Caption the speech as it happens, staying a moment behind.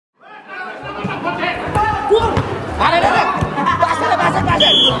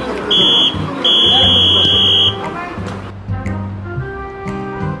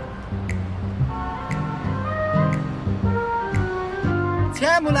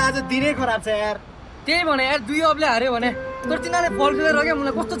मुला आज दिनै खराब छ यार त्यही भने यार दुई अबले हार्यो भने तर तिनीहरूले फल खेलेर रग्यो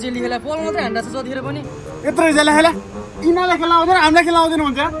मलाई कस्तो झेली खेला फल मात्रै हान्दा छ जतिखेर पनि यत्रो झेला खेला यिनीहरूलाई खेला आउँदैन हामीलाई खेला आउँदैन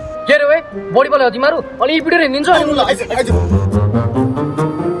भन्छ के रे बडी बल हो तिमीहरू अनि यी पिटेर हिँडिदिन्छ अनि मलाई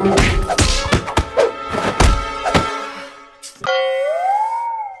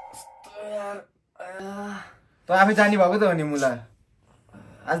त आफै जानी भएको त हो नि मुला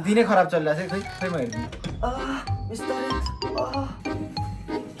आज दिनै खराब चलिरहेको छ खै म हेर्दिन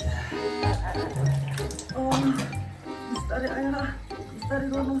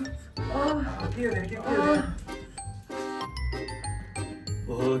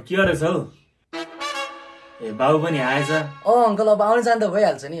के गरेछ हौ ए बाबु पनि आएछ अङ्कल अब आउनु जाँदा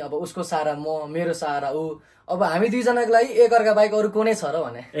भइहाल्छ नि अब उसको सारा म मेरो सारा ऊ अब हामी दुईजनाको लागि एकअर्का बाइक अरू कुनै छ र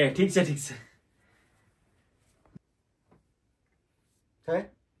भने ए ठिक छ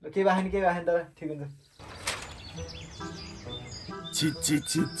के बाहेन त ठिक हुन्छ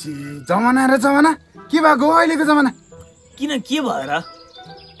छि जमाना र जमाना के भएको हो अहिलेको जमाना किन के भयो र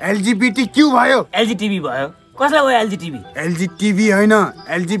एलजीबीटी क्यू भयो एलजी टिभी भयो कसलाई भयो एलजी टिभी एलजी टिभी होइन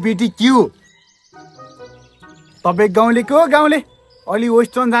एलजीबीटी क्यू तपाईँ गाउँलेको गाउँले अलि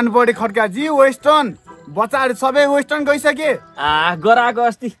वेस्टर्न जानु पर्यो खड्काजी वेस्टर्न बच्चाहरू सबै वेस्टर्न गइसके गराएको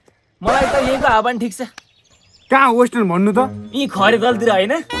अस्ति मलाई त यहीँको हावान ठिक छ कहाँ वेस्टर्न भन्नु त यी खरेदलतिर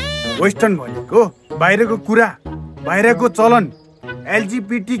होइन वेस्टर्न भनेको बाहिरको कुरा बाहिरको चलन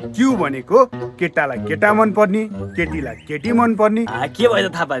एलजीबीटी क्यू भनेको केटालाई केटा मन पर्ने केटीलाई केटी मन पर्ने के भयो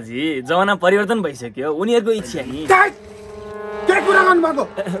त थापाजी जमाना परिवर्तन भइसक्यो उनीहरूको इच्छा नि के कुरा गर्नुभएको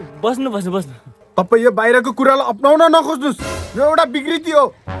बस्नु तपाईँ यो बाहिरको कुरालाई अपनाउन नखोज्नुहोस् यो एउटा विकृति हो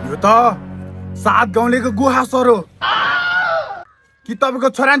यो त सात गाउँलेको गुहासर हो कि तपाईँको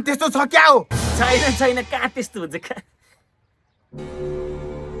छोरा त्यस्तो छ क्या हो छैन कहाँ त्यस्तो हुन्छ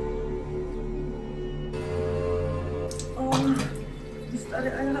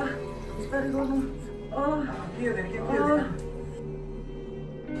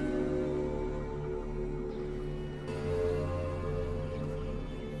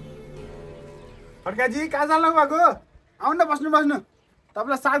खड्काजी कहाँ जानु भएको आउनु न बस्नु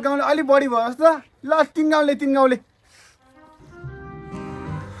तपाईँलाई सात गाउँले अलिक बढी भयो जस्तो ल तिन गाउँले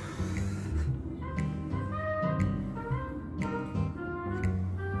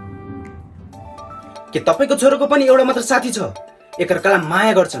के तपाईको छोरोको पनि एउटा मात्र साथी छ एकअर्कालाई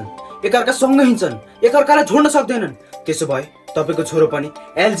माया गर्छन् एकअर्का सँगै हिँड्छन् एकअर्कालाई छोड्न सक्दैनन् त्यसो भए तपाईको छोरो पनि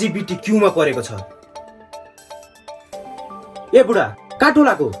एलजीबीटी क्यू मा परेको छ ए बुढा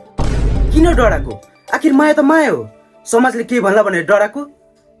काटोलाको किन डराको आखिर माया त माया हो समाजले के भन्ला भनेर डराको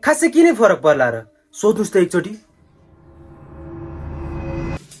खासै किन फरक पर्ला र सोध्नुस् त एकचोटी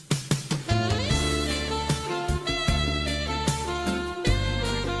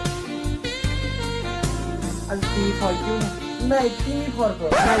तिमी फर्क्यौ न तिमी फर्क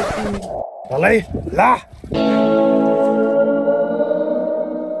भलै ला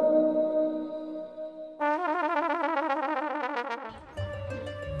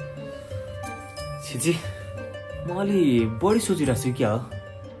छिजी म अलि बढी सोचिरहेको छु क्या हो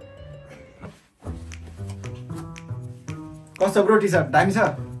कस्तो ब्रो टी सर्ट दामी छ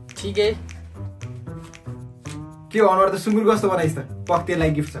ठिकै के हो अनुहार त सुँगुर कस्तो बनाइस् त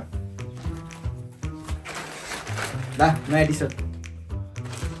पक्तेलाई गिफ्ट छ ला नयाँ टी सर्ट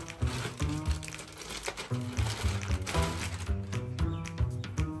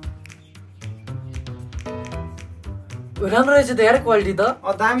राम्रो रहेछ त यार क्वालिटी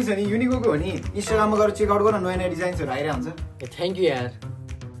त दामी छ नि युनिको हो नि इन्स्टाग्राममा गएर चेकआउट गर नयाँ डिजाइन्सहरू आइरहेको हुन्छ थ्याङ्क यू यार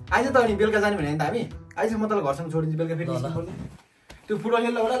आइज त अनि बेलुका जाने भने त हामी आइज म तँलाई घरसम्म छोडिदिन्छु बेलुका फेरि त्यो फुटबल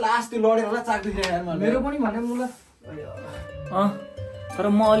खेल्दा होला लास्ट त्यो लडेर होला चाक दुखिरहेको मेरो पनि भने मुला तर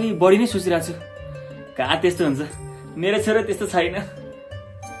म अलि बढी नै सोचिरहेको छु कहाँ त्यस्तो हुन्छ मेरो छोरो त्यस्तो छैन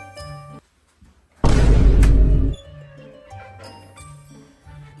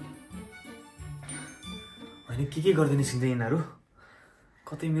होइन के गर्दै निस्किँदै यिनीहरू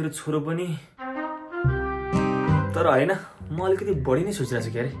कतै मेरो छोरो पनि तर होइन म अलिकति बढी नै सोचिरहेको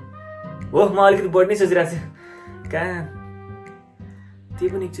छु के अरे हो म अलिकति बढी नै सोचिरहेको छु कहाँ त्यही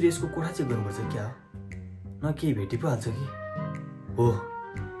पनि एकचोटि यसको कोठा चेक गर्नुपर्छ क्या हो न केही भेटी पो हाल्छ कि हो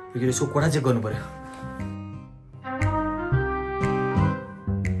एकचोटि यसको कोठा चेक गर्नु पर्यो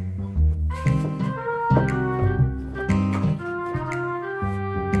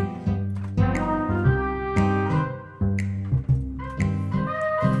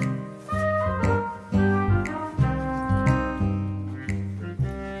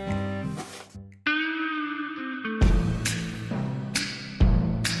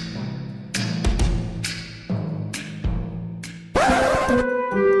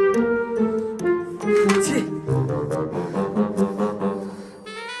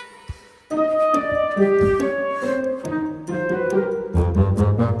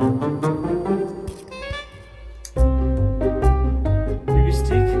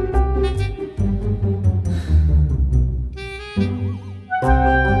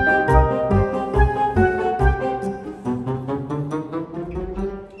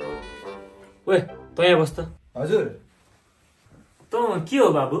बस् त। हजुर त के हो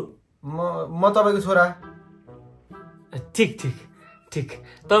बाबु? म तपाईँको छोरा। ठिक ठिक ठिक,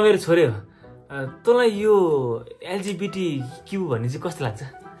 त मेरो छोरै हो। तँलाई यो LGBT क्यू भन्ने चाहिँ कस्तो लाग्छ?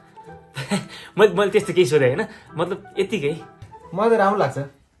 मैले त्यस्तो केही सोधेँ होइन, मतलब यतिकै। मलाई त राम्रो लाग्छ।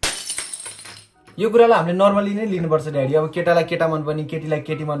 यो कुरालाई हामीले नर्मली नै लिनुपर्छ ड्याडी। अब केटालाई केटा मनपर्ने, केटीलाई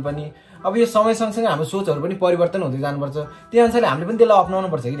केटी मनपर्ने, अब यो समय सँगसँगै हाम्रो सोचहरू पनि परिवर्तन हुँदै जानुपर्छ। त्यही अनुसारले हामीले पनि त्यसलाई अपनाउनु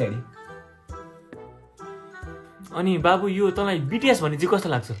पर्छ कि ड्याडी। अनि बाबु यो तँलाई BTS भन्ने चाहिँ कस्तो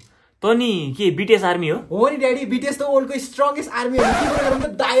लाग्छ? त नि के BTS आर्मी हो? हो नि ड्याडी, BTS त वर्ल्डको स्ट्रङ्गेस्ट आर्मी हो। के कुरा गरौँ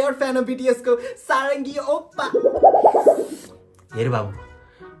त, डायर फ्यान हो BTS को। सारङ्गी ओप्पा। हेर बाबु,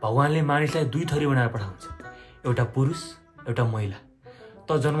 भगवानले मानिसलाई दुई थरी बनाएर पठाउँछ, एउटा पुरुष एउटा महिला। त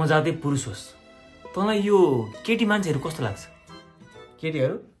जन्मजातै पुरुष होस्। तँलाई यो केटी मान्छेहरू कस्तो लाग्छ?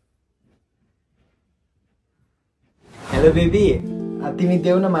 केटीहरू? हेलो बेबी, तिमी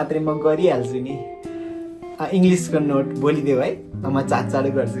देऊ न मात्रै म गरिहाल्छु नि। इङ्ग्लिसको नोट बोलिदेऊ है, म चाँडो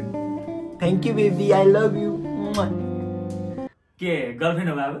गर्छु। Thank you baby, I love you. के गर्लफ्रेन्ड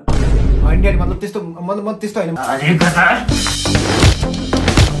हो बाबु? होइन ड्याडी, मतलब त्यस्तो म त्यस्तो होइन।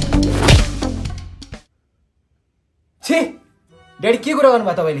 छे ड्याडी, के कुरा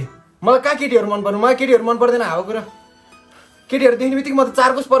गर्नुभयो तपाईँले? मलाई कहाँ केटीहरू मन पर्नु? मलाई केटीहरू मन पर्दैन। हावा कुरा, केटीहरू देख्ने बित्तिकै म त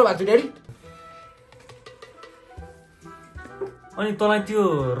चारकोस पर भएको छु ड्याडी। अनि तँलाई त्यो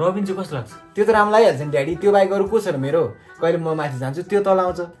रबिन चाहिँ कस्तो लाग्छ? त्यो त राम्रो लागिहाल्छ नि ड्याडी। त्यो बाहेक अरू को छ र मेरो? कहिले म माथि जान्छु त्यो तल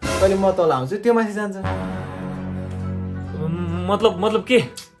आउँछ, कहिले म तल आउँछु त्यो माथि जान्छ। मतलब के?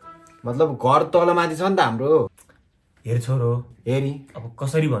 मतलब घर तल माथि छ नि त हाम्रो। हेर छोरो, हेरी अब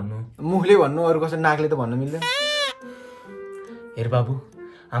कसरी भन्नु? मुखले भन्नु, अरू कसरी नाकले त भन्नु मिल्दैन। हेर बाबु,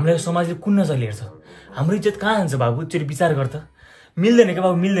 हामीलाई समाजले कुन नजरले हेर्छ? हाम्रो इज्जत कहाँ जान्छ बाबु? एकचोटि विचार गर त। मिल्दैन क्या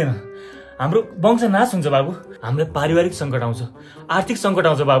बाबु, मिल्दैन। हाम्रो वंश नाश हुन्छ बाबु। हामीलाई पारिवारिक सङ्कट आउँछ, आर्थिक सङ्कट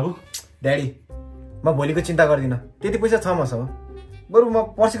आउँछ बाबु। ड्याडी, म भोलिको चिन्ता गर्दिनँ, त्यति पैसा छ मसँग। बरु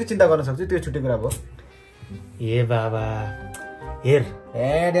म पर्सिको चिन्ता गर्न सक्छु, त्यो छुट्टै कुरा भयो। ए बाबा, हेर।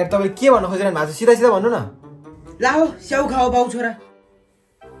 ए ड्याडी, तपाईँ के भन्न खोजिरहनु भएको छ? सिधा सिधा भन्नु न। ला हो स्याउ खाऊ बाउ छोरा।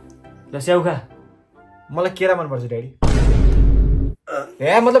 ल स्याउ खा। मलाई केरा मनपर्छ ड्याडी।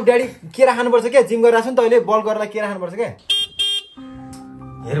 ए मतलब ड्याडी केरा खानुपर्छ क्या? जिम गरिरहेको छु नि तैँले, बल गरेर केरा खानुपर्छ क्या?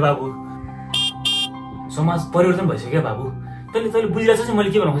 हेर बाबु, समाज परिवर्तन भइसक्यो बाबु। तैँले बुझिरहेको छ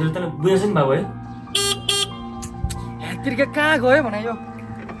मैले के भन्नु खोजेर? तैँले बुझेछ नि बाबु है? तिर्का कहाँ गयो भने यो?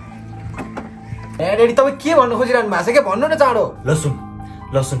 ए ड्याडी, तपाईँ के भन्नु खोजिरहनु भएको छ क्या? भन्नु न चाँडो। लसुन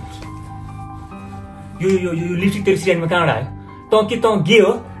यो लिपस्टिक तेरो सिलाइनमा कहाँबाट आयो? तँ गे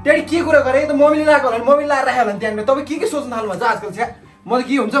हो? ड्याडी के कुरा गरे? त मम्मीले लगाएको होला नि, मम्मीले लगाएर राखेको होला नि त्यहाँनिर। तपाईँ के सोच्नु थाल्नु भन्छ आजकल छ्या? म त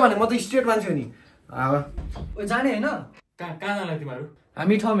के हुन्छ भने म त स्ट्रेट मान्छे हो नि। अब जाने होइन? कहाँ जाँला तिमीहरू?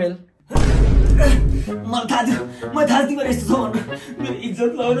 हामी ठमेल। मलाई थाहा थियो तिमीहरू यस्तो छ भनेर। मेरो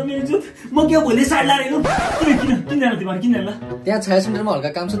इज्जत लगाउन, मेरो इज्जत। म के भोलि साइड लाएर किन जानु तिमीहरू? किन जानु? त्यहाँ छाया सेन्टरमा हल्का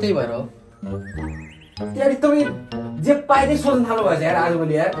काम छ, त्यही भएर हो। ड्याडी तपाईँ जे पाइदै सोच्नु थाल्नु भएछ यार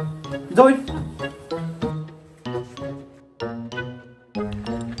आजभोलि यार। जाऊ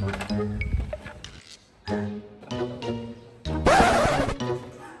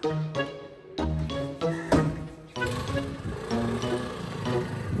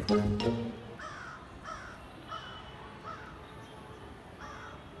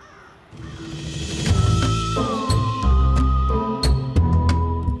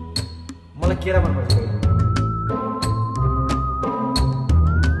केरा मनपर्छ।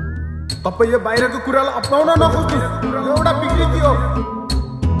 तपाईँ यो बाहिरको कुरालाई अपनाउन नखोज्नु, यो एउटा विकृति हो।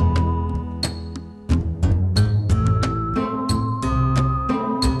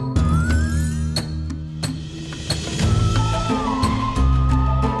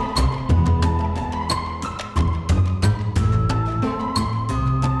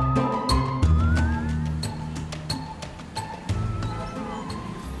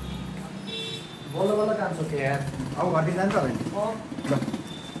 बल्ल काम सक्यो यार। अब घरतिर जान्छ होला नि।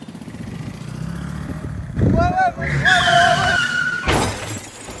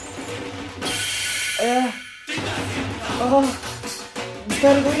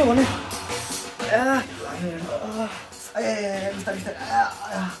 बिस्तारै गयो भने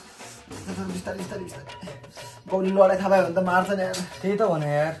बिस्तारै गौरी लडाइ थाहा भयो भने त मार्छ नि यार। त्यही त भने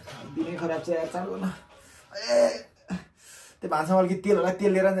यार, दिनै खराब छ यार। चाँडो न। त्यो भान्सामा अलिकति तेल होला,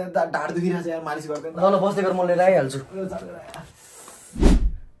 तेल लिएर ढाड दुखिरहेको छ यार, मालिस गर्दैन। ल बस्दै गर, म लिएर आइहाल्छु।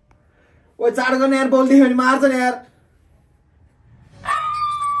 ओ चाँडो गर्ने यार, बल देख्यो भने मार्छ नि यार।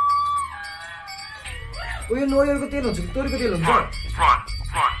 उयो लोयरको तेल हुन्छ कि तोरीको तेल हुन्छ?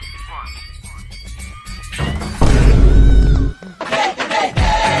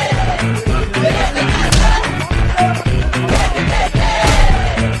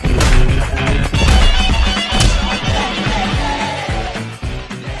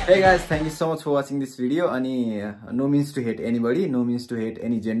 guys, thank you so much for watching this video. अनि no means to hate anybody, no means to hate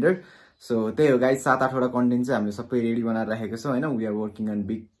any gender. So त्यही हो guys, 7-8 वटा कन्टेन्ट चाहिँ हामीले सबै रेडी बनाएर राखेको छौँ हैन. We are working on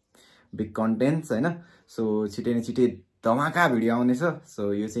big contents हैन. So छिटै न छिटै धमाका भिडियो आउनेछ.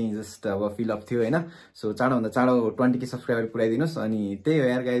 सो यो चाहिँ जस्ट अब फिल अप थियो हैन. सो चाँडो भन्दा चाँडो 20K सब्स्क्राइबर पुऱ्याइदिनुस्. अनि त्यही हो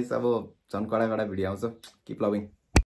यार गाइस, अब झन् कडा भिडियो आउँछ. Keep loving.